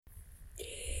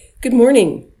Good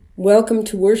morning. Welcome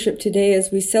to worship today as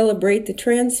we celebrate the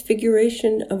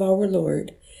transfiguration of our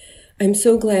Lord. I'm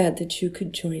so glad that you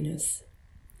could join us.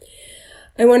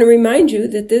 I want to remind you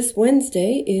that this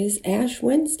Wednesday is Ash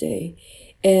Wednesday,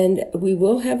 and we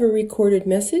will have a recorded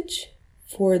message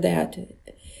for that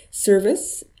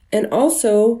service. And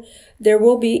also, there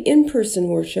will be in-person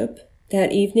worship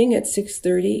that evening at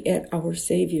 6:30 at Our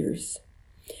Savior's.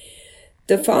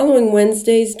 The following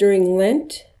Wednesdays during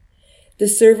Lent, the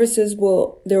services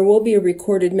there will be a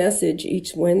recorded message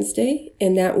each Wednesday,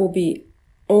 and that will be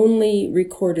only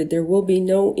recorded. There will be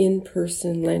no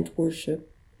in-person Lent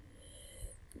worship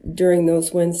during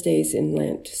those Wednesdays in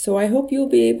Lent. So I hope you'll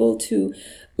be able to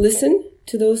listen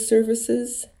to those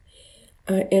services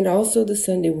and also the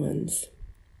Sunday ones.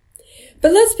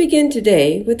 But let's begin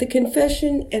today with the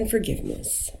confession and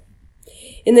forgiveness.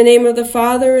 In the name of the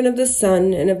Father, and of the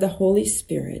Son, and of the Holy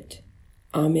Spirit.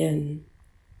 Amen.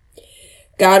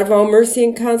 God of all mercy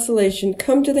and consolation,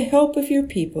 come to the help of your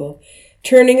people,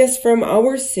 turning us from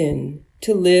our sin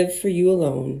to live for you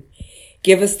alone.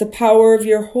 Give us the power of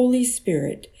your Holy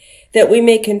Spirit, that we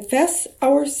may confess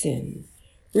our sin,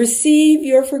 receive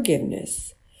your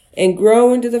forgiveness, and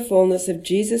grow into the fullness of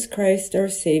Jesus Christ, our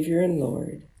Savior and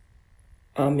Lord.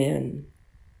 Amen.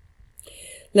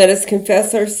 Let us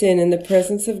confess our sin in the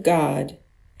presence of God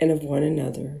and of one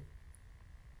another.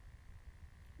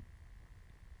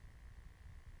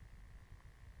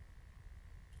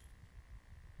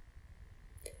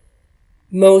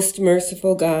 Most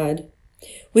merciful God,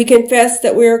 we confess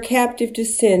that we are captive to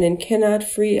sin and cannot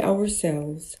free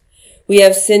ourselves. We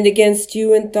have sinned against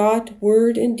you in thought,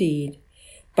 word, and deed,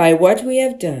 by what we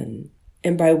have done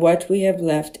and by what we have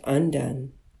left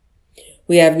undone.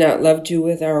 We have not loved you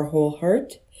with our whole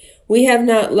heart. We have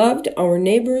not loved our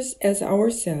neighbors as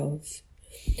ourselves.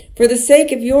 For the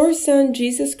sake of your Son,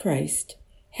 Jesus Christ,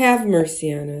 have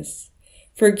mercy on us.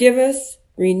 Forgive us,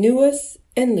 renew us,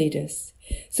 and lead us,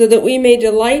 so that we may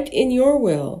delight in your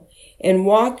will and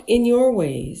walk in your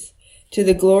ways, to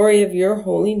the glory of your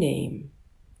holy name.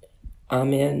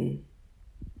 Amen.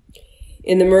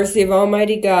 In the mercy of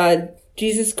Almighty God,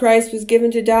 Jesus Christ was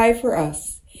given to die for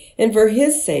us, and for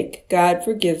his sake, God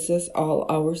forgives us all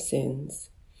our sins.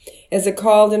 As a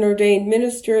called and ordained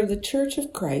minister of the Church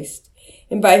of Christ,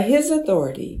 and by his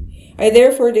authority, I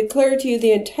therefore declare to you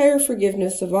the entire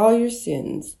forgiveness of all your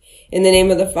sins, in the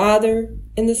name of the Father,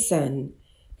 and the Son,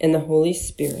 and the Holy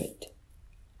Spirit.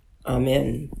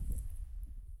 Amen.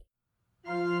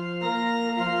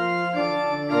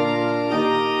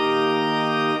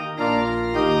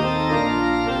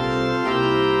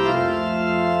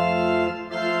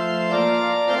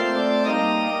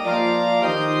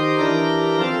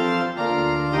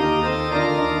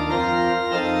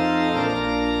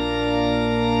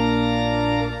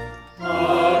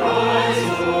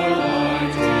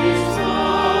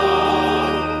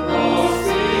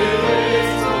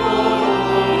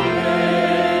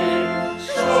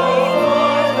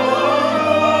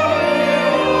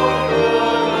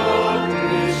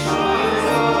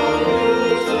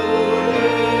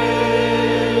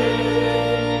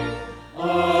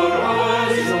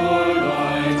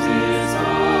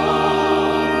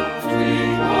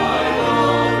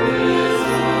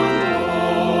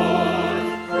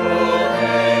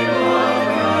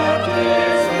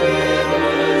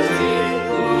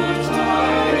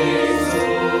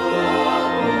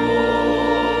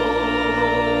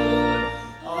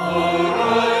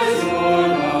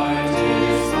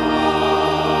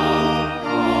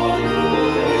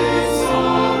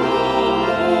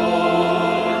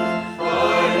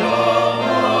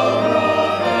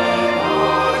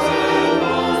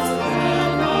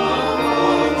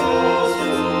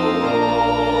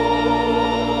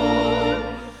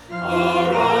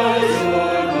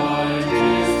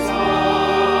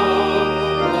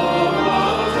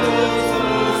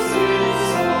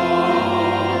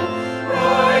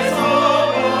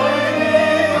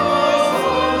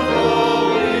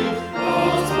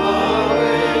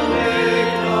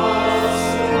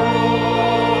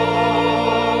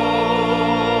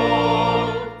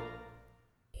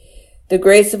 The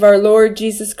grace of our Lord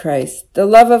Jesus Christ, the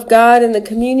love of God, and the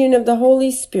communion of the Holy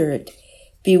Spirit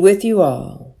be with you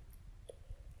all.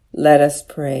 Let us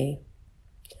pray.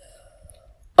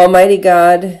 Almighty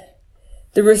God,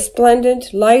 the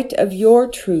resplendent light of your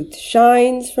truth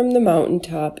shines from the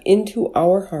mountaintop into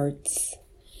our hearts.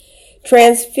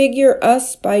 Transfigure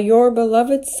us by your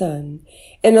beloved Son,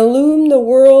 and illume the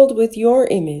world with your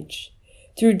image,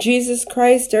 through Jesus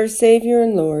Christ our Savior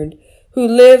and Lord, who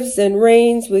lives and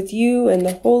reigns with you and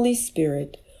the Holy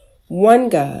Spirit, one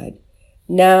God,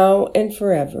 now and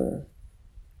forever.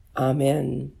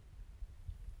 Amen.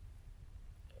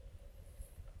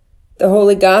 The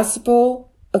Holy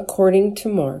Gospel according to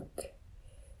Mark.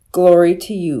 Glory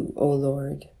to you, O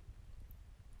Lord.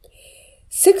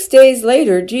 6 days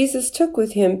later, Jesus took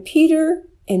with him Peter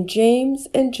and James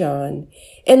and John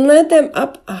and led them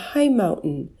up a high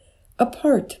mountain,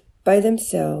 apart by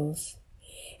themselves.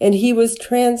 And he was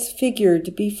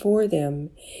transfigured before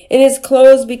them, and his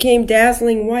clothes became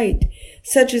dazzling white,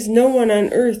 such as no one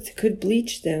on earth could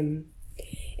bleach them.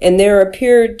 And there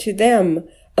appeared to them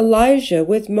Elijah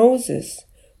with Moses,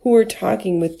 who were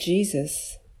talking with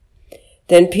Jesus.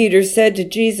 Then Peter said to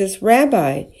Jesus,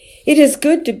 Rabbi, it is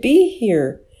good to be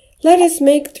here. Let us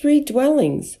make 3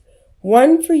 dwellings,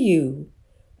 one for you,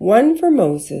 one for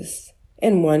Moses,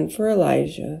 and one for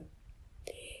Elijah.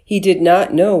 He did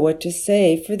not know what to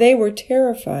say, for they were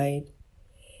terrified.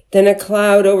 Then a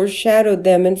cloud overshadowed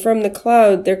them, and from the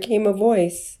cloud there came a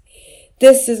voice,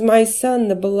 This is my Son,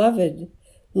 the Beloved.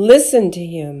 Listen to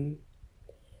him.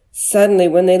 Suddenly,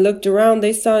 when they looked around,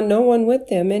 they saw no one with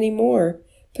them any more,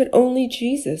 but only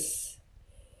Jesus.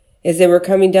 As they were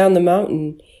coming down the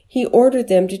mountain, he ordered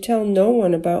them to tell no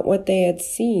one about what they had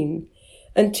seen,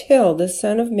 until the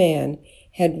Son of Man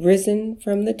had risen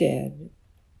from the dead.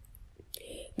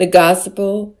 The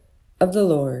Gospel of the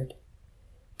Lord.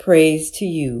 Praise to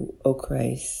you, O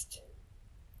Christ.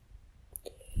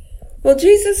 Well,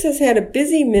 Jesus has had a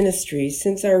busy ministry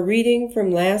since our reading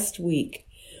from last week,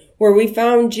 where we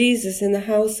found Jesus in the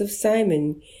house of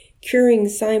Simon, curing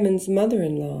Simon's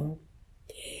mother-in-law.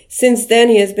 Since then,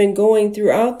 he has been going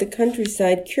throughout the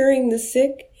countryside, curing the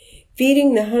sick,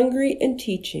 feeding the hungry, and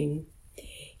teaching.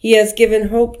 He has given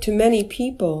hope to many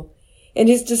people, and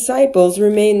his disciples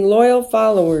remain loyal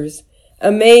followers,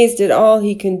 amazed at all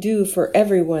he can do for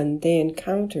everyone they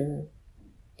encounter.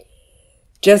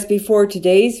 Just before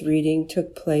today's reading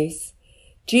took place,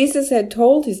 Jesus had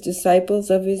told his disciples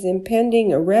of his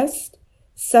impending arrest,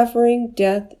 suffering,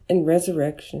 death, and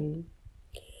resurrection.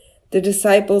 The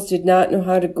disciples did not know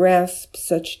how to grasp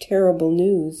such terrible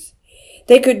news.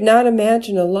 They could not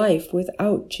imagine a life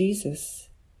without Jesus.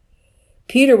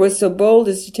 Peter was so bold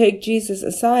as to take Jesus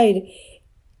aside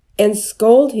and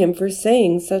scold him for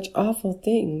saying such awful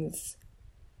things.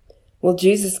 Well,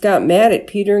 Jesus got mad at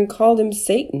Peter and called him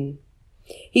Satan.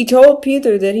 He told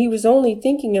Peter that he was only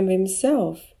thinking of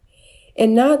himself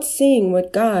and not seeing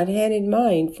what God had in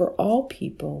mind for all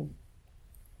people.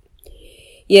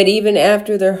 Yet even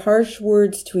after their harsh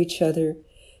words to each other,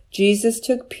 Jesus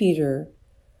took Peter,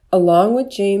 along with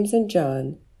James and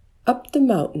John, up the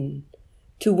mountain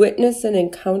to witness an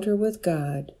encounter with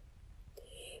God.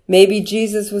 Maybe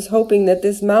Jesus was hoping that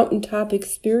this mountaintop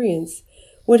experience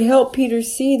would help Peter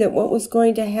see that what was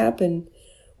going to happen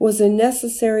was a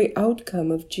necessary outcome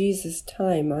of Jesus'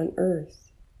 time on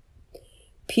earth.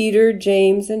 Peter,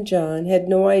 James, and John had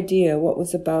no idea what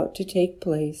was about to take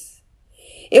place.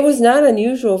 It was not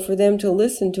unusual for them to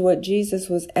listen to what Jesus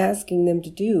was asking them to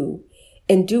do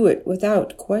and do it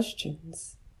without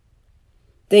questions.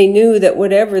 They knew that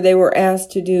whatever they were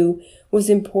asked to do was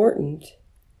important.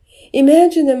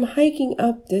 Imagine them hiking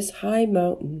up this high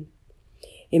mountain.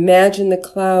 Imagine the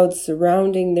clouds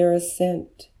surrounding their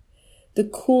ascent, the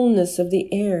coolness of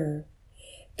the air,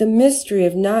 the mystery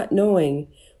of not knowing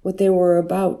what they were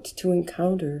about to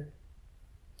encounter.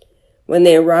 When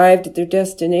they arrived at their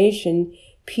destination,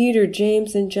 Peter,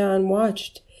 James, and John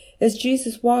watched as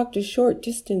Jesus walked a short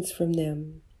distance from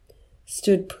them,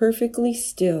 stood perfectly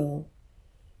still,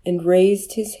 and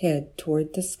raised his head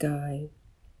toward the sky,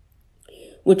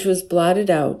 which was blotted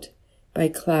out by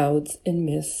clouds and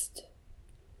mist.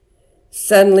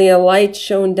 Suddenly a light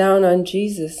shone down on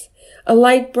Jesus, a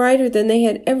light brighter than they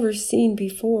had ever seen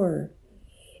before.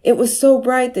 It was so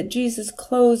bright that Jesus'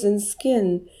 clothes and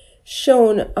skin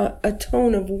shone a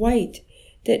tone of white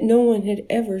that no one had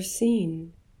ever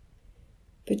seen.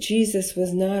 But Jesus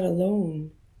was not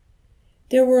alone.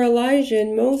 There were Elijah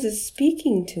and Moses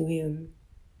speaking to him.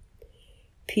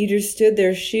 Peter stood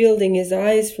there shielding his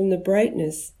eyes from the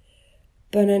brightness,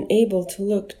 but unable to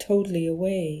look totally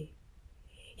away.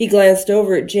 He glanced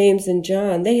over at James and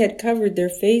John. They had covered their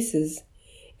faces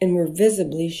and were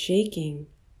visibly shaking.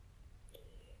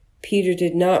 Peter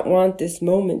did not want this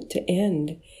moment to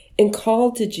end and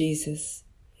called to Jesus.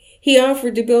 He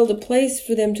offered to build a place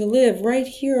for them to live right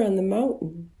here on the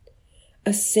mountain,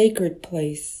 a sacred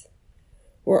place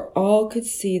where all could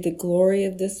see the glory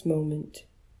of this moment.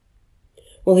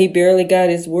 Well, he barely got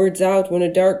his words out when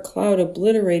a dark cloud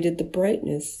obliterated the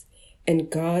brightness, and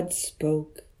God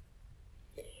spoke.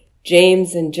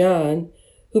 James and John,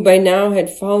 who by now had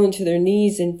fallen to their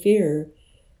knees in fear,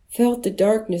 felt the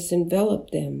darkness envelop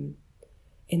them,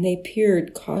 and they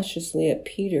peered cautiously at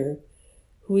Peter,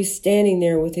 who was standing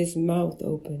there with his mouth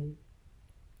open.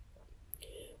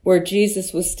 Where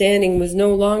Jesus was standing was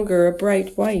no longer a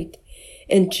bright white,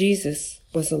 and Jesus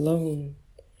was alone.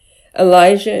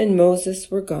 Elijah and Moses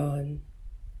were gone.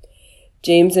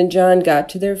 James and John got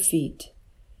to their feet.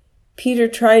 Peter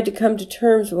tried to come to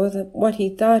terms with what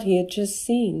he thought he had just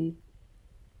seen,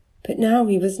 but now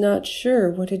he was not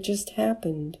sure what had just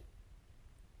happened.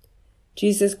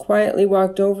 Jesus quietly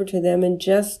walked over to them and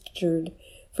gestured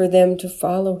for them to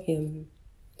follow him.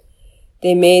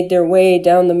 They made their way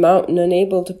down the mountain,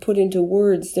 unable to put into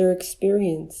words their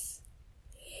experience.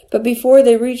 But before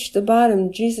they reached the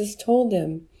bottom, Jesus told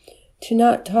them to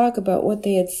not talk about what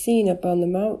they had seen up on the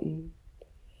mountain.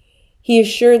 He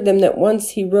assured them that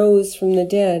once he rose from the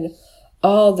dead,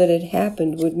 all that had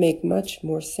happened would make much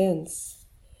more sense.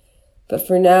 But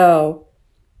for now,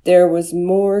 there was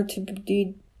more to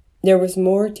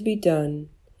be done.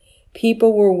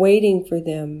 People were waiting for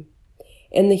them,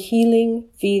 and the healing,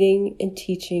 feeding, and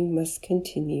teaching must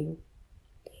continue.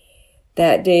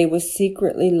 That day was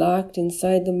secretly locked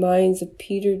inside the minds of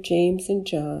Peter, James, and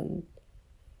John,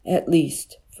 at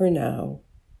least for now.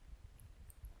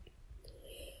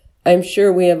 I'm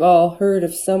sure we have all heard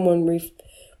of someone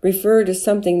refer to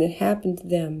something that happened to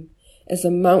them as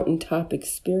a mountaintop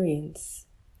experience.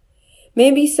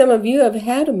 Maybe some of you have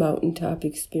had a mountaintop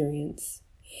experience.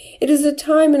 It is a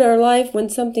time in our life when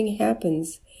something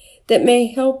happens that may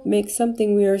help make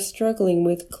something we are struggling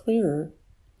with clearer.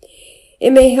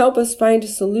 It may help us find a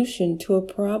solution to a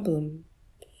problem.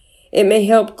 It may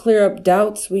help clear up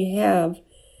doubts we have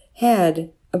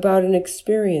had about an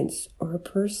experience or a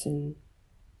person.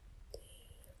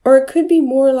 Or it could be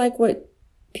more like what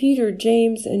Peter,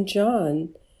 James, and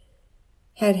John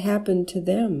had happened to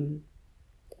them.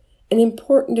 An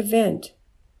important event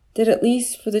that, at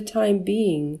least for the time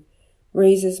being,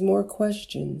 raises more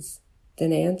questions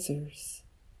than answers.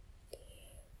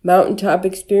 Mountaintop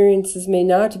experiences may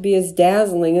not be as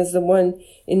dazzling as the one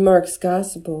in Mark's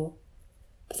Gospel,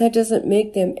 but that doesn't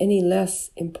make them any less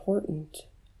important.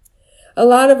 A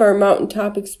lot of our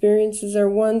mountaintop experiences are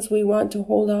ones we want to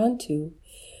hold on to.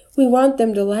 We want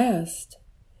them to last.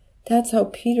 That's how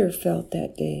Peter felt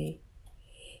that day.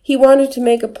 He wanted to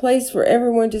make a place for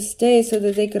everyone to stay so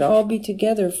that they could all be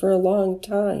together for a long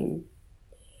time.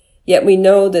 Yet we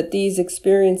know that these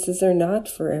experiences are not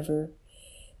forever.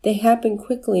 They happen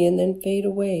quickly and then fade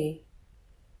away.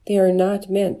 They are not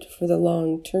meant for the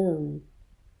long term.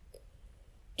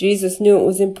 Jesus knew it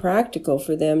was impractical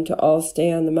for them to all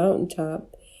stay on the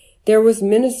mountaintop. There was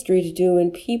ministry to do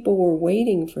and people were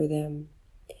waiting for them.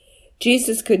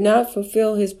 Jesus could not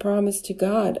fulfill his promise to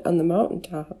God on the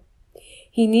mountaintop.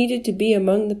 He needed to be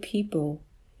among the people.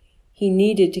 He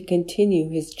needed to continue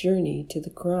his journey to the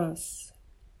cross.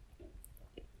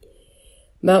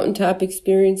 Mountaintop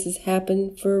experiences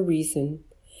happen for a reason.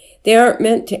 They aren't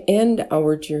meant to end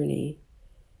our journey,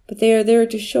 but they are there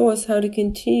to show us how to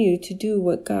continue to do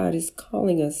what God is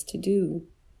calling us to do.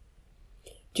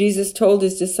 Jesus told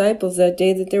his disciples that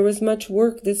day that there was much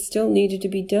work that still needed to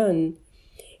be done,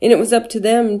 and it was up to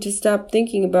them to stop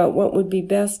thinking about what would be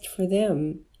best for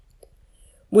them,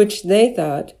 which they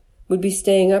thought would be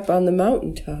staying up on the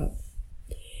mountaintop.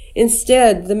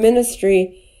 Instead, the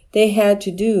ministry they had to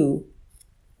do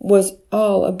was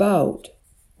all about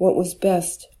what was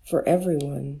best for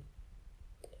everyone.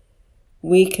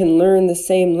 We can learn the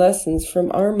same lessons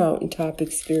from our mountaintop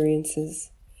experiences.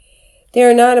 They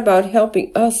are not about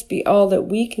helping us be all that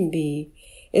we can be,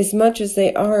 as much as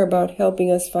they are about helping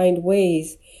us find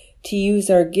ways to use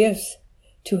our gifts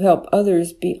to help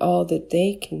others be all that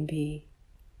they can be.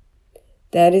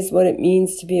 That is what it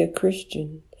means to be a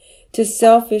Christian, to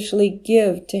selfishly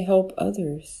give to help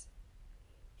others.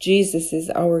 Jesus is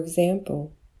our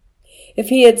example. If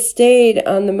he had stayed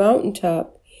on the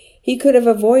mountaintop, he could have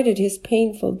avoided his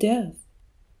painful death.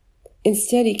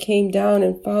 Instead, he came down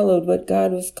and followed what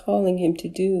God was calling him to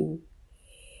do.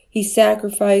 He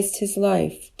sacrificed his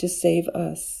life to save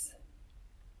us.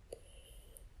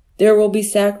 There will be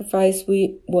sacrifice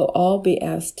we will all be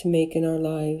asked to make in our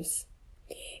lives.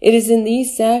 It is in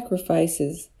these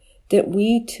sacrifices that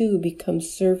we too become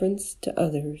servants to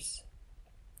others.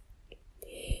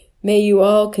 May you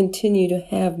all continue to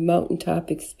have mountaintop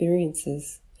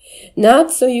experiences,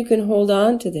 not so you can hold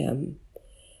on to them,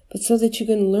 but so that you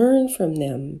can learn from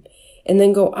them and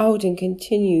then go out and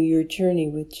continue your journey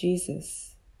with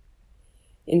Jesus.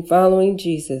 In following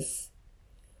Jesus,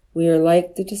 we are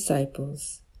like the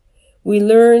disciples. We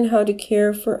learn how to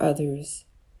care for others,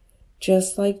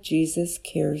 just like Jesus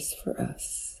cares for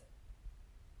us.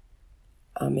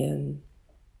 Amen.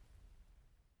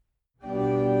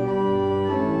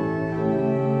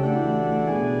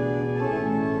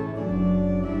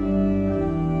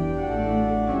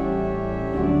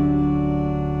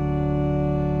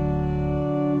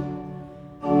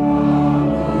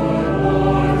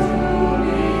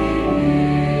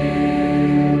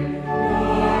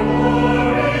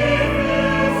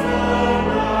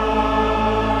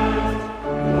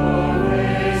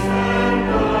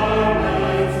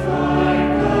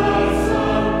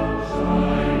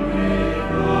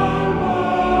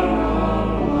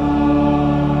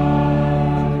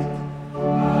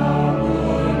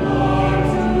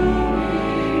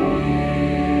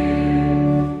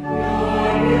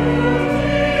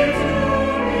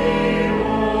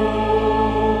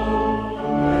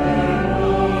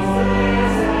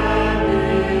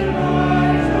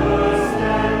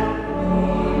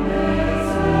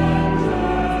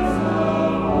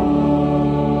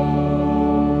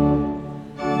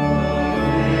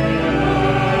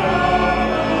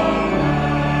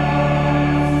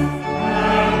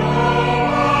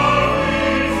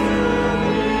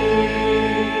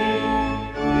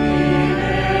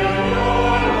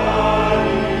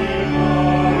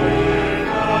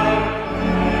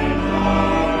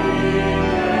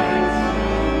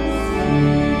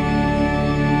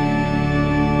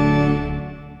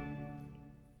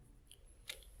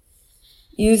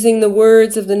 Using the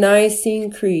words of the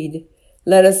Nicene Creed,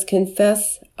 let us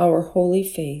confess our holy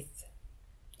faith.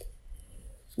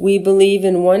 We believe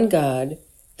in one God,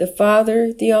 the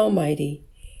Father, the Almighty,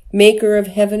 maker of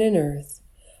heaven and earth,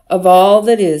 of all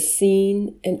that is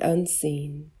seen and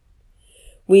unseen.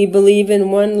 We believe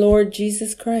in one Lord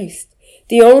Jesus Christ,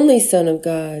 the only Son of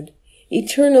God,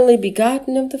 eternally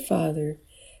begotten of the Father,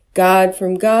 God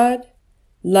from God,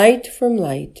 light from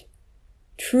light,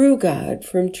 true God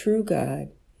from true God,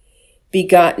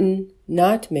 begotten,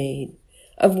 not made,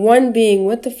 of one being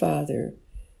with the Father.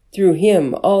 Through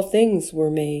him all things were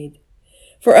made.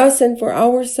 For us and for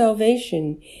our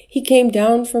salvation, he came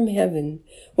down from heaven,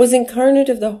 was incarnate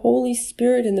of the Holy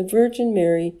Spirit and the Virgin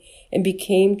Mary, and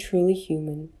became truly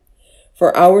human.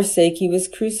 For our sake he was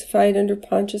crucified under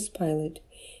Pontius Pilate.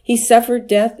 He suffered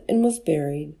death and was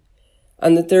buried.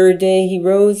 On the third day he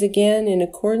rose again in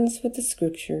accordance with the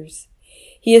Scriptures.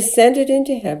 He ascended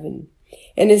into heaven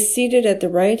and is seated at the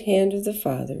right hand of the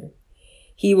Father.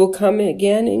 He will come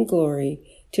again in glory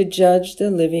to judge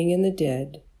the living and the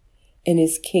dead, and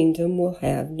his kingdom will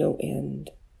have no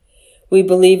end. We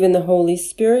believe in the Holy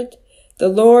Spirit, the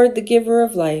Lord, the giver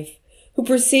of life, who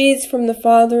proceeds from the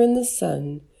Father and the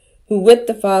Son, who with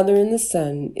the Father and the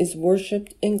Son is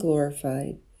worshipped and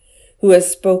glorified, who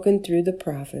has spoken through the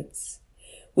prophets.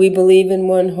 We believe in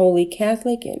one holy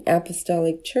Catholic and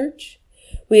Apostolic Church.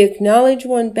 We acknowledge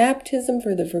one baptism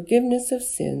for the forgiveness of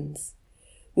sins.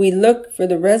 We look for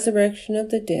the resurrection of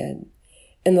the dead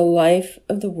and the life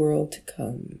of the world to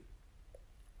come.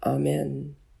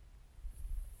 Amen.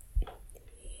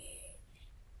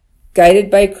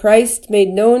 Guided by Christ made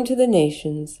known to the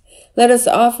nations, let us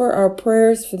offer our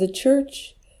prayers for the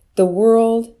Church, the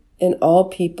world, and all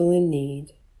people in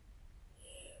need.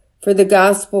 For the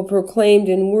gospel proclaimed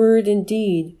in word and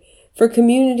deed, for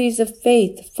communities of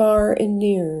faith far and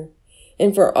near,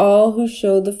 and for all who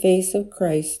show the face of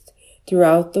Christ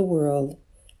throughout the world,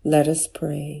 let us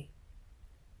pray.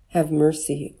 Have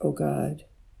mercy, O God.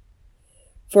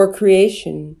 For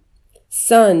creation,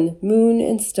 sun, moon,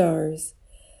 and stars,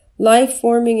 life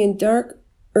forming in dark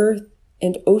earth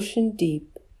and ocean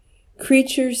deep,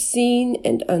 creatures seen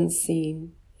and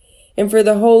unseen, and for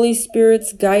the Holy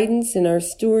Spirit's guidance in our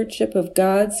stewardship of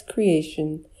God's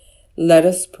creation, let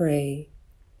us pray.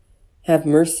 Have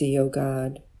mercy, O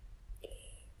God.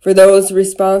 For those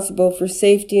responsible for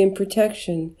safety and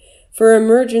protection, for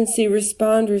emergency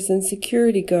responders and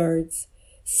security guards,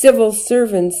 civil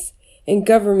servants and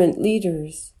government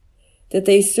leaders, that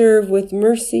they serve with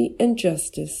mercy and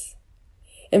justice,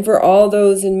 and for all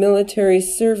those in military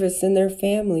service and their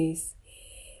families,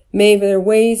 may their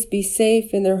ways be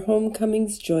safe and their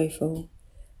homecomings joyful.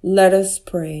 Let us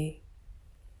pray.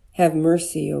 Have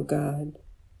mercy, O God.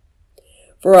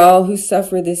 For all who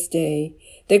suffer this day,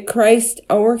 that Christ,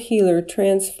 our healer,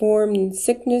 transform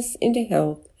sickness into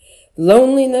health,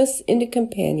 loneliness into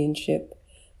companionship,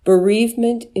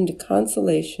 bereavement into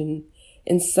consolation,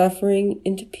 and suffering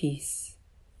into peace.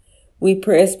 We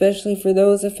pray especially for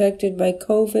those affected by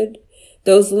COVID,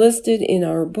 those listed in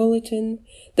our bulletin,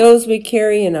 those we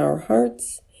carry in our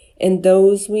hearts, and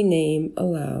those we name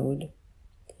aloud.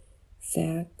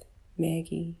 Zach,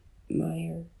 Maggie,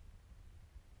 Meyer.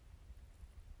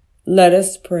 Let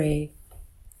us pray.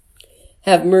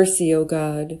 Have mercy, O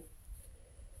God.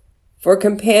 For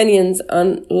companions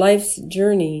on life's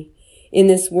journey in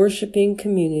this worshiping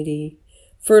community,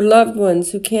 for loved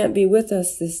ones who can't be with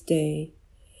us this day,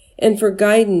 and for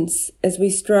guidance as we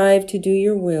strive to do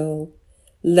your will,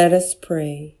 let us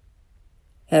pray.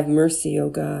 Have mercy, O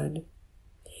God.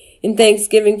 In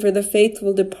thanksgiving for the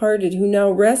faithful departed who now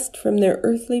rest from their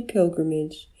earthly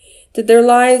pilgrimage, that their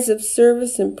lives of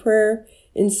service and prayer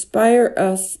inspire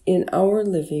us in our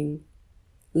living,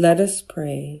 let us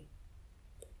pray.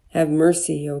 Have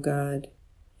mercy, O God.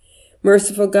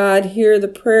 Merciful God, hear the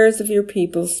prayers of your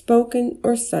people, spoken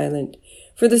or silent,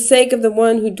 for the sake of the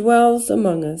one who dwells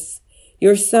among us,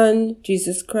 your Son,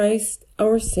 Jesus Christ,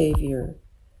 our Savior.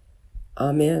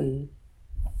 Amen.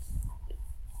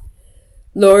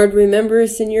 Lord, remember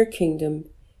us in your kingdom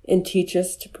and teach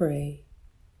us to pray.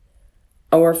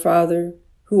 Our Father,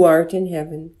 who art in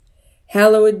heaven,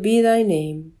 hallowed be thy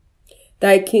name.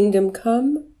 Thy kingdom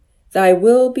come, thy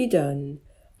will be done,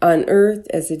 on earth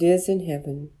as it is in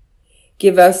heaven.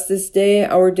 Give us this day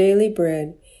our daily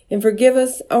bread, and forgive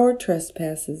us our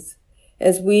trespasses,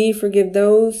 as we forgive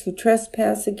those who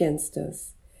trespass against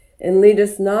us. And lead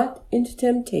us not into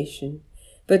temptation,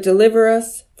 but deliver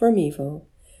us from evil.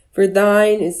 For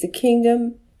thine is the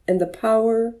kingdom, and the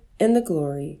power, and the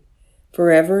glory,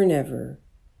 forever and ever.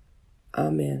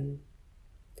 Amen.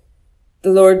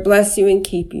 The Lord bless you and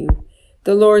keep you.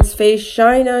 The Lord's face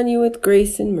shine on you with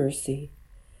grace and mercy.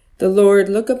 The Lord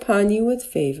look upon you with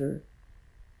favor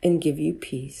and give you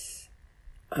peace.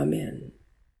 Amen.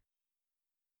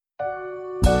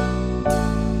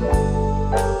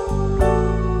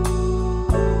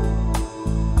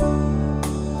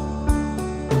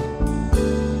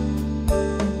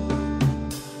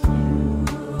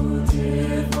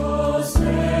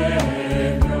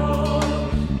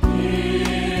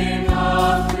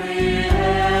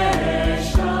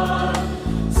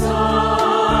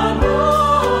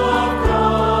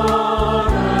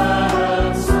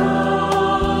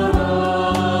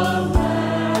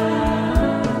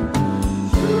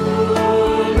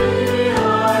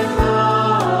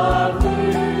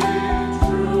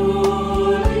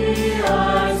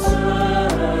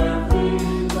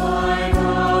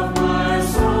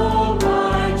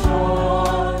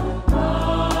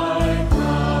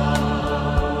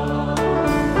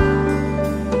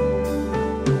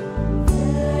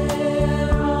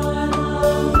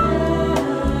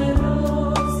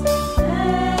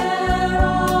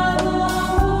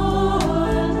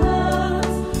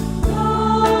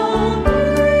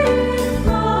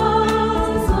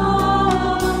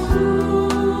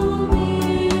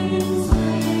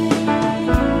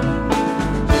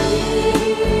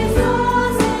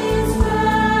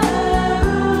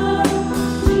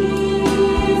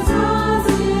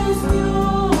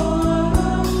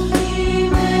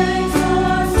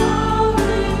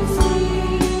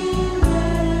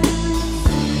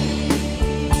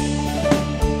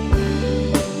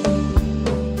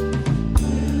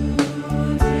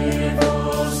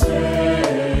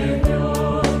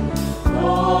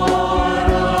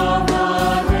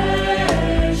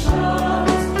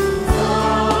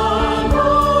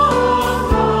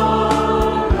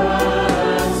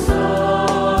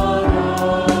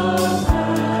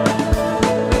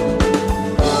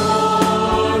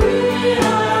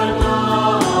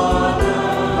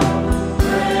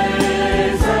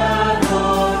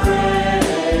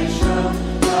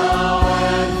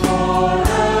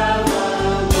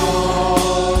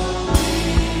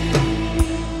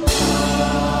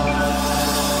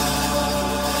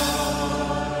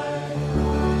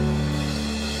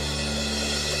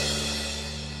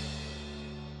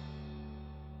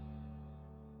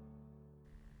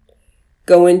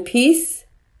 Go in peace.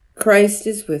 Christ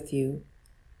is with you.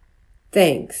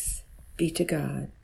 Thanks be to God.